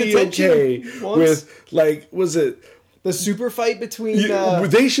completely okay with, like, was it... The super fight between...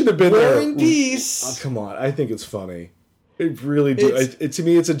 they should have been there. War and Peace. Oh, come on, I think it's funny. It really do. To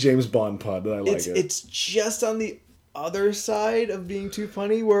me, it's a James Bond pun, and I like it. It's just on the other side of being too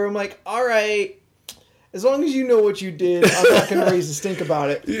funny, where I'm like, all right, as long as you know what you did, I'm not going to raise a stink about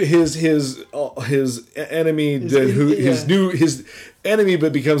it. His enemy, his enemy,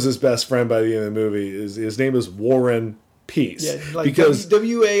 but becomes his best friend by the end of the movie. His name is Warren Peace. Yeah, like because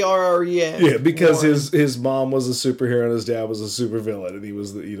Warren. Yeah, because his mom was a superhero and his dad was a supervillain, and he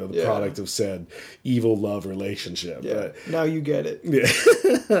was the product of said evil love relationship. Yeah, now you get it.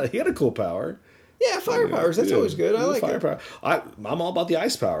 Yeah, he had a cool power. Yeah, fire powers. That's always good. I like fire power. I'm all about the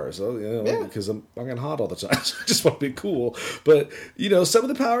ice powers, because I'm fucking hot all the time. So I just want to be cool. But some of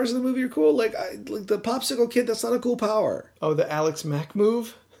the powers in the movie are cool. Like the popsicle kid. That's not a cool power. Oh, the Alex Mack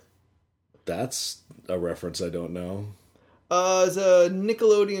move. That's a reference I don't know. It's a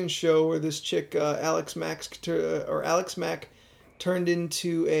Nickelodeon show where this chick Alex Mack turned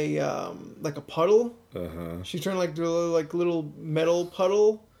into a like a puddle. She turned like to a little metal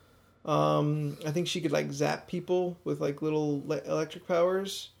puddle. I think she could like zap people with like little electric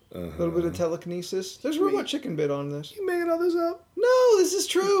powers. A little bit of telekinesis. There's Robot Chicken bit on this. You making all this up? No, this is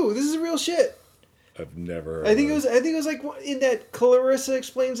true. This is real shit. I've never. I think it was like in that Clarissa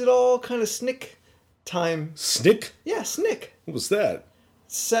Explains It All kind of Snick time. Snick? Yeah, Snick. What was that?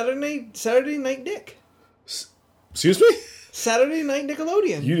 Saturday Night Nick. Excuse me? Saturday Night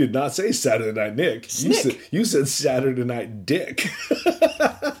Nickelodeon. You did not say Saturday Night Nick. Snick. You said Saturday Night Dick.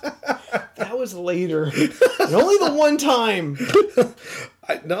 That was later. And only the one time.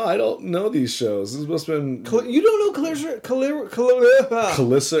 I don't know these shows. This must have been... You don't know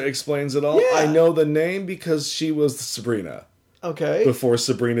Clarissa Explains It All? Yeah. I know the name because she was Sabrina. Okay. Before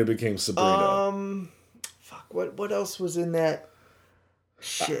Sabrina became Sabrina. Fuck, what else was in that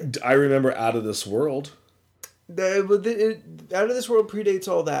shit? I remember Out of This World. Out of This World predates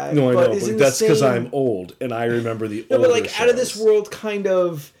all that. No, I know, but that's because I'm old and I remember the older but like shows. Out of This World kind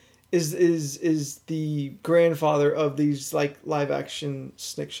of is the grandfather of these like live action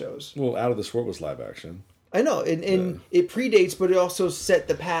Snick shows. Well, Out of This World was live action. I know, and it predates, but it also set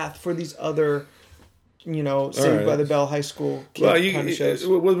the path for these other, Saved by the Bell high school kind of shows.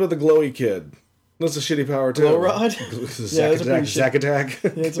 What about the glowy kid? That's a shitty power too. Glow Rod? Zack Attack.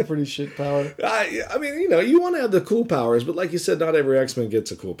 Yeah, it's a pretty shit power. I mean, you want to have the cool powers, but like you said, not every X-Men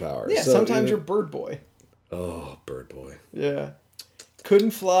gets a cool power. Yeah, so, sometimes you're Bird Boy. Oh, Bird Boy. Yeah.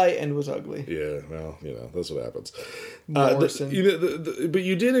 Couldn't fly and was ugly. Yeah, well, that's what happens. Morrison. But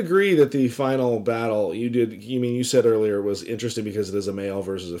you did agree that the final battle, you said earlier, was interesting because it is a male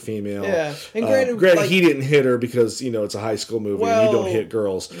versus a female. Yeah. And granted he didn't hit her because, it's a high school movie and you don't hit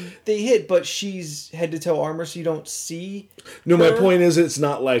girls. They hit, but she's head-to-toe armor, so you don't see No, her. my point is it's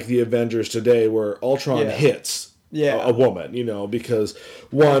not like the Avengers today where Ultron hits a woman, because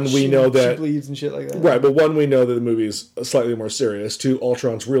one, we know that... She bleeds and shit like that. Right, but one, we know that the movie's slightly more serious. Two,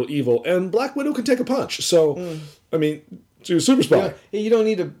 Ultron's real evil, and Black Widow can take a punch. So, I mean, she's a super spy. You don't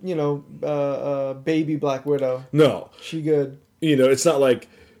need a, baby Black Widow. No. She good. It's not like...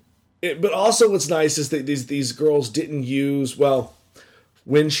 but also what's nice is that these girls didn't use... Well,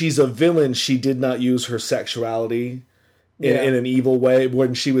 when she's a villain, she did not use her sexuality... In an evil way.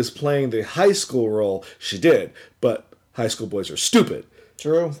 When she was playing the high school role, she did. But high school boys are stupid.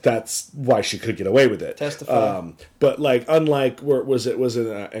 True. That's why she could get away with it. Testify. But unlike where was in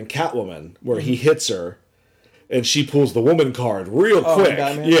Catwoman, where he hits her, and she pulls the woman card real quick.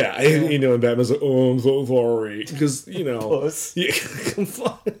 Batman? Yeah, and Batman's like, "Oh, I'm so sorry," because Puss. Yeah, come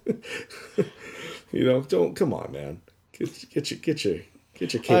on. Don't come on, man. Get your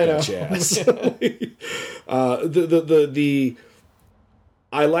cape out your ass.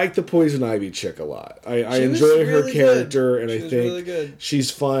 I like the Poison Ivy chick a lot. I enjoy her character, and I think really she's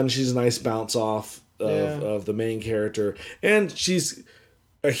fun. She's a nice bounce off of the main character, and she's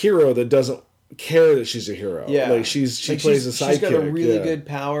a hero that doesn't care that she's a hero. Yeah, like she plays a sidekick. She's got a really good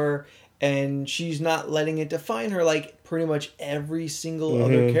power, and she's not letting it define her like pretty much every single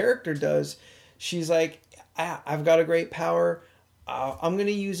other character does. She's like, I've got a great power. I'm going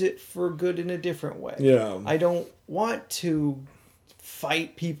to use it for good in a different way. Yeah. I don't want to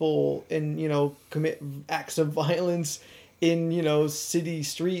fight people and, commit acts of violence in, city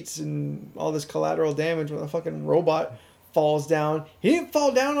streets and all this collateral damage when a fucking robot falls down. He didn't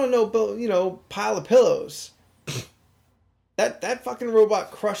fall down on no, pile of pillows. That fucking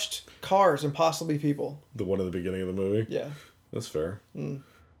robot crushed cars and possibly people. The one at the beginning of the movie? Yeah. That's fair. All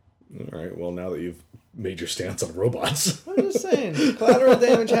right. Well, now that you've made your stance on robots. I'm just saying. Collateral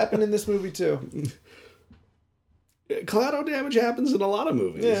damage happened in this movie, too. Collateral damage happens in a lot of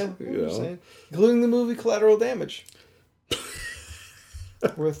movies. Yeah, I'm just saying. Including the movie Collateral Damage.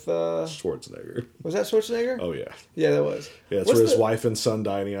 With, Schwarzenegger. Was that Schwarzenegger? Oh, yeah. Yeah, that was. Yeah, it's where his wife and son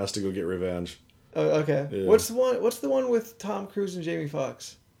die and he has to go get revenge. Oh, okay. Yeah. What's the one with Tom Cruise and Jamie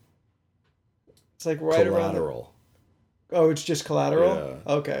Foxx? It's like right Collateral. around Oh, it's just Collateral?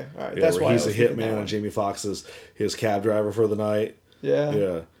 Yeah. Okay. All right. Yeah, that's why he's a hitman and Jamie Foxx is his cab driver for the night. Yeah.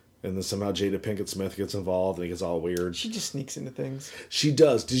 Yeah. And then somehow Jada Pinkett Smith gets involved and it gets all weird. She just sneaks into things. She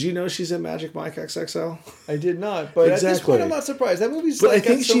does. Did you know she's in Magic Mike XXL? I did not, but at this point I'm not surprised. That movie's got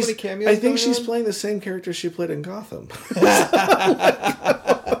so many cameos. I think she's playing the same character she played in Gotham.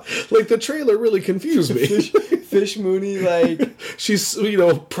 Like, the trailer really confused me. Fish Mooney, like... She's,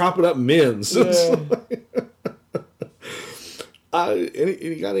 propping up Mins. Yeah.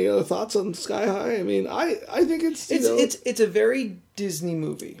 You got any other thoughts on Sky High? I mean, I think it's a very Disney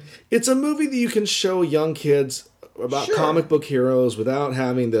movie. It's a movie that you can show young kids about comic book heroes without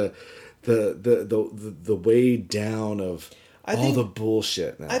having the weighed down of all the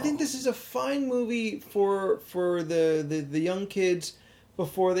bullshit now. I think this is a fine movie for the young kids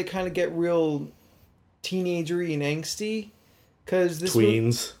before they kind of get real teenagery and angsty. Cause this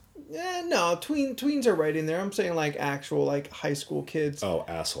tweens. No, tweens are right in there. I'm saying like actual like high school kids. Oh,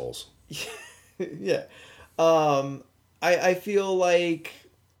 assholes. Yeah. I feel like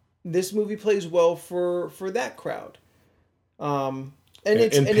this movie plays well for that crowd. And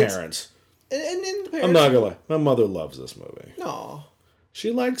parents. And parents. I'm not gonna lie. My mother loves this movie. No.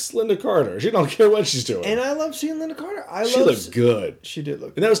 She likes Linda Carter. She don't care what she's doing. And I love seeing Linda Carter. She looked good. She did look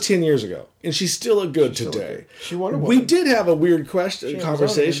good. And that was 10 years ago. And she still looked good today. She Wonder Woman. We did have a weird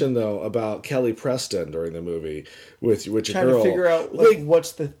conversation, though, about Kelly Preston during the movie with a girl. Trying to figure out,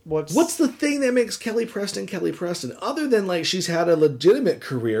 what's the thing that makes Kelly Preston Kelly Preston? Other than, like, she's had a legitimate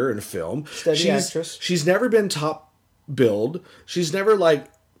career in film. Steady actress. She's never been top billed. She's never, like,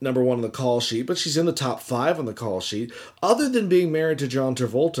 number one on the call sheet, but she's in the top 5 on the call sheet. Other than being married to John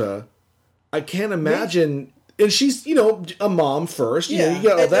Travolta, I can't imagine. And she's, a mom first. You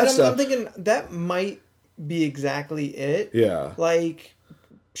got all that stuff. I'm thinking that might be exactly it. Yeah. Like,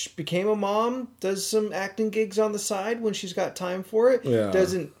 she became a mom, does some acting gigs on the side when she's got time for it. Yeah.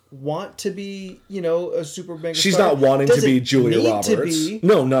 Doesn't want to be, a super mega She's star. not wanting to be Julia Roberts.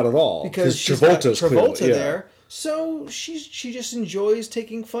 No, not at all. Because she's got Travolta there. So she just enjoys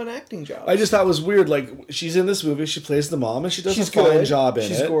taking fun acting jobs. I just thought it was weird. Like, she's in this movie, she plays the mom, and she does a fine job in it.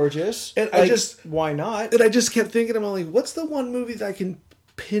 She's gorgeous. And why not? And I just kept thinking, I'm like, what's the one movie that I can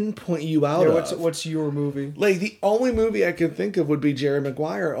pinpoint you out of? What's your movie? Like, the only movie I can think of would be Jerry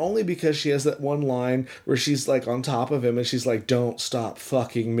Maguire, only because she has that one line where she's like on top of him and she's like, "Don't stop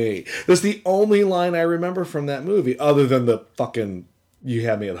fucking me." That's the only line I remember from that movie, other than the fucking "you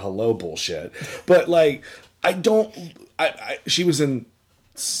had me at hello" bullshit. But like, she was in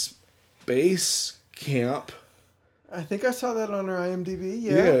Space Camp. I think I saw that on her IMDb.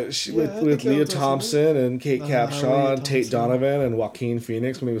 Yeah, with Leah Thompson and Kate Capshaw and Tate Donovan and Joaquin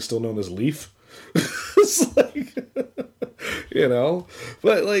Phoenix when he was still known as Leaf. It's like,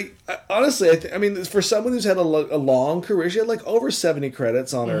 but like, honestly, I mean, for someone who's had a long career, she had like over 70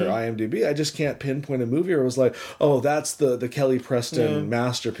 credits on her IMDb. I just can't pinpoint a movie where it was like, oh, that's the Kelly Preston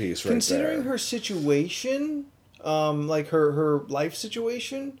masterpiece right there. Considering her situation, like her life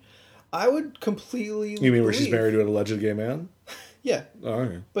situation, I would completely. You mean where she's married to an alleged gay man? Yeah. Oh,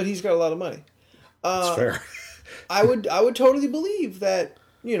 okay. But he's got a lot of money. That's fair. I would totally believe that,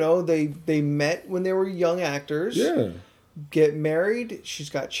 they met when they were young actors. Yeah. Get married. She's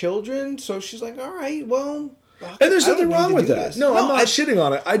got children. So she's like, all right, well. And there's nothing wrong with that. No, I'm not shitting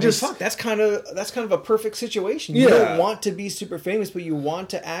on it. That's kind of a perfect situation. You don't want to be super famous, but you want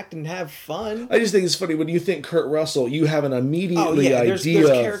to act and have fun. I just think it's funny when you think Kurt Russell, you have an immediate idea. There's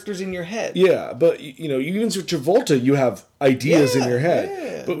characters in your head. Yeah, but even with Travolta, you have ideas in your head.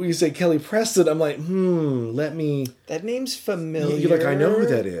 Yeah. But when you say Kelly Preston, I'm like, let me. That name's familiar. You're like, I know who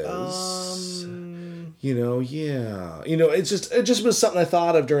that is. It just was something I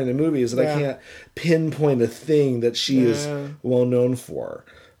thought of during the movie, is that I can't pinpoint a thing that she is well known for.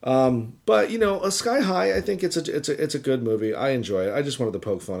 But A Sky High, I think it's a good movie. I enjoy it. I just wanted to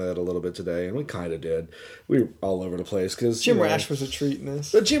poke fun at it a little bit today, and we kind of did. We were all over the place because Jim Rash was a treat in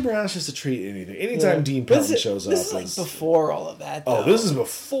this. But Jim Rash is a treat in anything. Anytime Dean Pelton shows up, this is like before all of that. Though. Oh, this is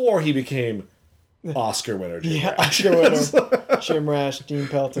before he became Oscar winner. Oscar winner. Jim Rash, Dean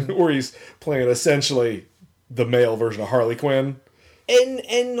Pelton, where he's playing essentially the male version of Harley Quinn,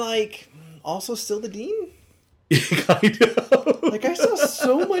 and like also still the Dean. Kind of. Like, I saw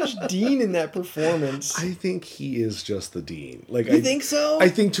so much Dean in that performance. I think he is just the Dean. Like, you think so? I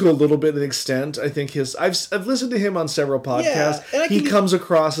think to a little bit of an extent. I think I've listened to him on several podcasts. Yeah, he comes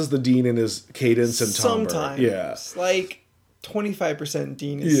across as the Dean in his cadence and timbre. Sometimes, yeah, like 25%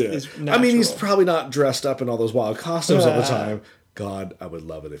 Dean is natural. I mean, he's probably not dressed up in all those wild costumes all the time. God, I would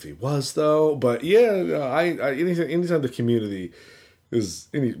love it if he was, though. But yeah, anytime the community is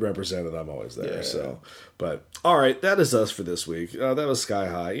any represented, I'm always there. Yeah. So, but all right, that is us for this week. That was Sky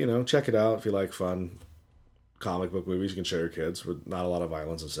High. Check it out if you like fun comic book movies. You can show your kids with not a lot of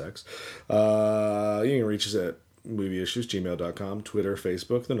violence and sex. You can reach us at movieissues@gmail.com, Twitter,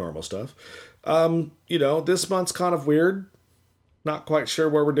 Facebook, the normal stuff. This month's kind of weird. Not quite sure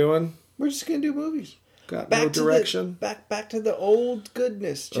what we're doing. We're just gonna do movies. Got no direction. Back to the old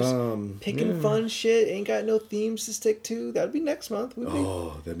goodness. Just picking fun shit. Ain't got no themes to stick to. That'd be next month.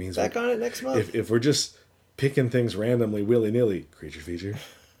 That means back on it next month. If we're just picking things randomly, willy-nilly, creature feature.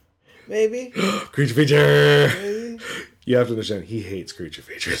 Maybe. Creature feature. Maybe. You have to understand, he hates creature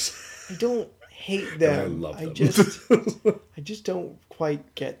features. I don't hate them. And I love them. I just don't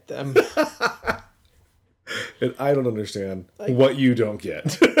quite get them. And I don't understand what you don't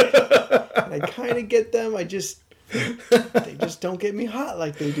get. I kind of get them. They just don't get me hot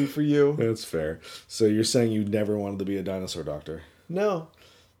like they do for you. That's fair. So you're saying you never wanted to be a dinosaur doctor? No.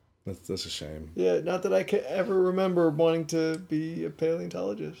 That's a shame. Yeah, not that I could ever remember wanting to be a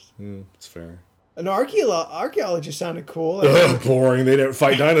paleontologist. That's fair. An archaeologist sounded cool. Boring. They didn't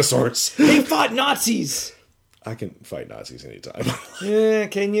fight dinosaurs. They fought Nazis. I can fight Nazis anytime. Yeah,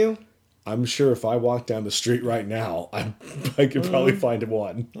 can you? I'm sure if I walk down the street right now, I could probably find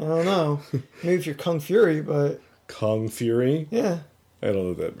one. I don't know. Maybe if you're Kung Fury, but... Kung Fury? Yeah. I don't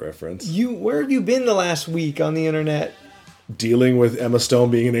know that reference. Where have you been the last week on the internet? Dealing with Emma Stone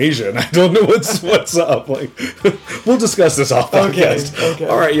being an Asian. I don't know what's up. Like, we'll discuss this off podcast. Okay.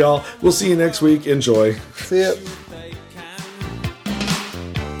 All right, y'all. We'll see you next week. Enjoy. See ya.